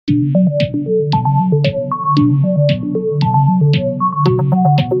A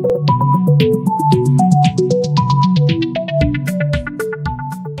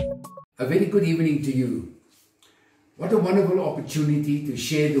very good evening to you. What a wonderful opportunity to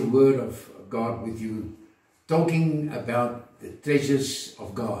share the Word of God with you, talking about the treasures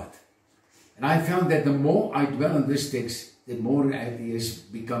of God. And I found that the more I dwell on this text, the more it has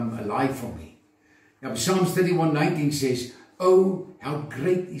become alive for me. Now, Psalms 31:19 says, "Oh, how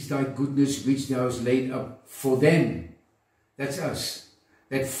great is thy goodness which thou hast laid up for them," that's us,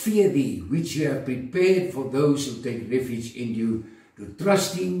 "that fear thee, which you have prepared for those who take refuge in you, to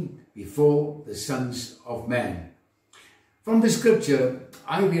trust him before the sons of man." From the scripture,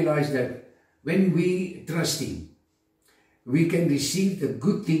 I realize that when we trust him, we can receive the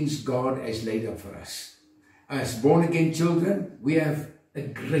good things God has laid up for us. As born-again children, we have a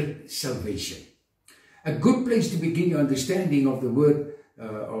great salvation. A good place to begin your understanding of the word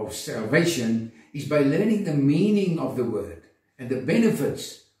of salvation is by learning the meaning of the word and the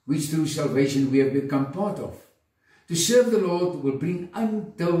benefits which through salvation we have become part of. To serve the Lord will bring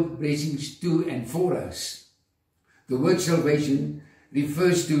untold blessings to and for us. The word salvation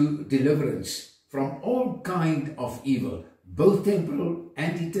refers to deliverance from all kind of evil, both temporal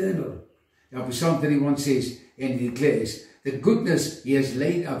and eternal. Now, Psalm 31 says and declares the goodness he has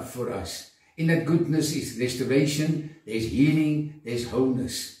laid up for us. In that goodness is restoration, there's healing, there's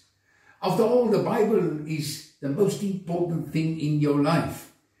wholeness. After all, the Bible is the most important thing in your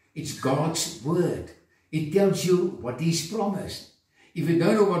life. It's God's word. It tells you what he's promised. If you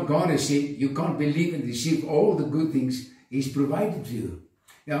don't know what God has said, you can't believe and receive all the good things he's provided to you.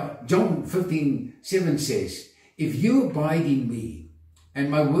 Now, John 15:7 says, "If you abide in me, and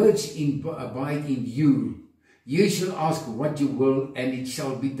my words abide in you, you shall ask what you will, and it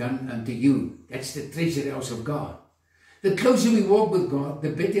shall be done unto you." That's the treasure house of God. The closer we walk with God, the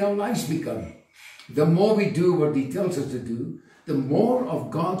better our lives become. The more we do what he tells us to do, the more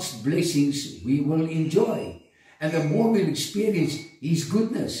of God's blessings we will enjoy. And the more we'll experience his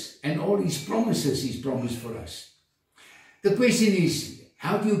goodness and all his promises he's promised for us. The question is,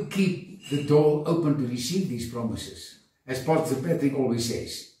 how do you keep the door open to receive these promises? As Pastor Patrick always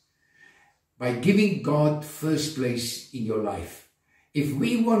says, by giving God first place in your life. If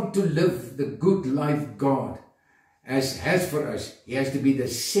we want to live the good life God has for us, he has to be the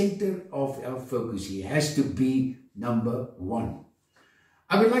center of our focus. He has to be number one.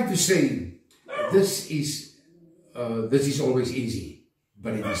 I would like to say this is always easy,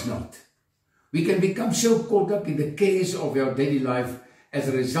 but it is not. We can become so caught up in the cares of our daily life as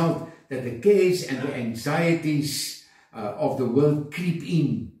a result that the cares and the anxieties of the world creep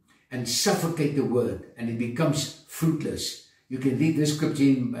in and suffocate the word, and it becomes fruitless. You can read this scripture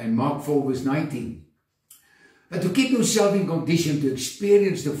in Mark 4:19. But to keep yourself in condition to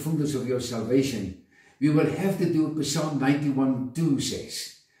experience the fullness of your salvation, we will have to do what Psalm 91:2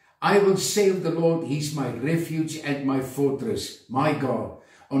 says. "I will say of the Lord, he's my refuge and my fortress, my God.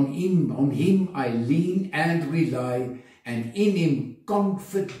 On him I lean and rely, and in him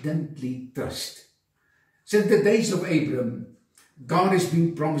confidently trust." Since the days of Abram, God has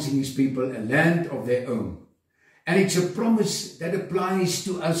been promising his people a land of their own. And it's a promise that applies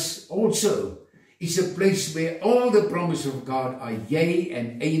to us also. It's a place where all the promises of God are yea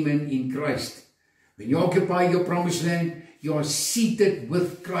and amen in Christ. When you occupy your promised land, you are seated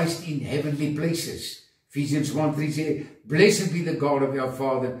with Christ in heavenly places. Ephesians 1:3 says, "Blessed be the God of our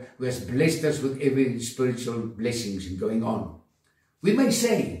Father, who has blessed us with every spiritual blessings," and going on. We may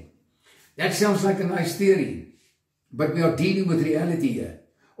say, that sounds like a nice theory, but we are dealing with reality here.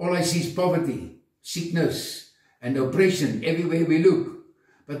 All I see is poverty, sickness, and oppression everywhere we look.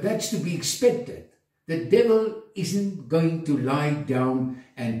 But that's to be expected. The devil isn't going to lie down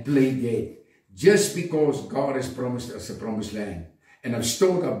and play dead just because God has promised us a promised land and have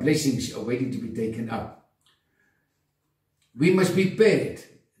stored our blessings are waiting to be taken up. We must be prepared.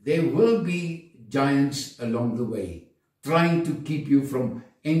 There will be giants along the way trying to keep you from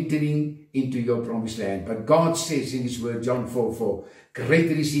entering into your promised land. But God says in his word, John 4:4,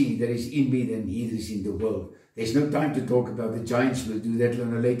 "Greater is he that is in me than he that is in the world." There's no time to talk about the giants. We'll do that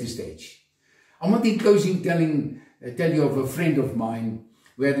on a later stage. I want in closing tell you of a friend of mine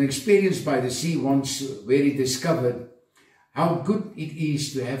who had an experience by the sea once where he discovered how good it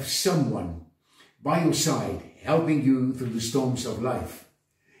is to have someone by your side helping you through the storms of life.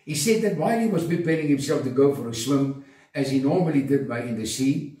 He said that while he was preparing himself to go for a swim, as he normally did in the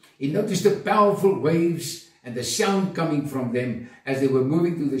sea, he noticed the powerful waves and the sound coming from them as they were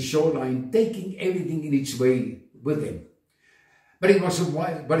moving to the shoreline, taking everything in its way with them. But it was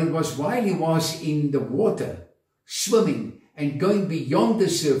while he was in the water, swimming, and going beyond the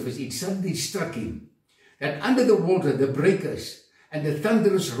surface, it suddenly struck him that under the water, the breakers and the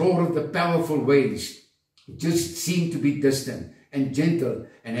thunderous roar of the powerful waves just seemed to be distant and gentle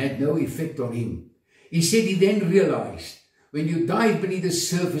and had no effect on him. He said he then realized, when you dive beneath the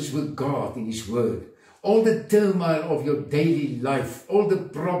surface with God in His Word, all the turmoil of your daily life, all the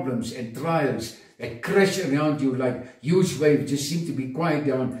problems and trials that crash around you like huge waves just seem to be quiet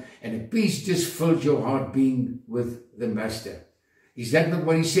down, and a peace just fills your heart being with the Master. Is that not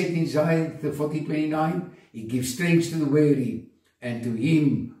what He said in Isaiah 40:29? He gives strength to the weary, and to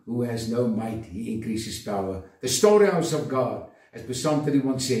him who has no might, He increases power. The storehouse of God, as Psalm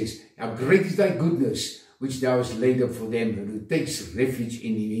 31 says, how great is thy goodness, which thou hast laid up for them, and who takes refuge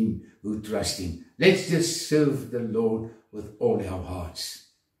in Him who trust Him. Let's just serve the Lord with all our hearts.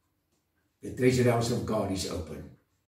 The treasure house of God is open.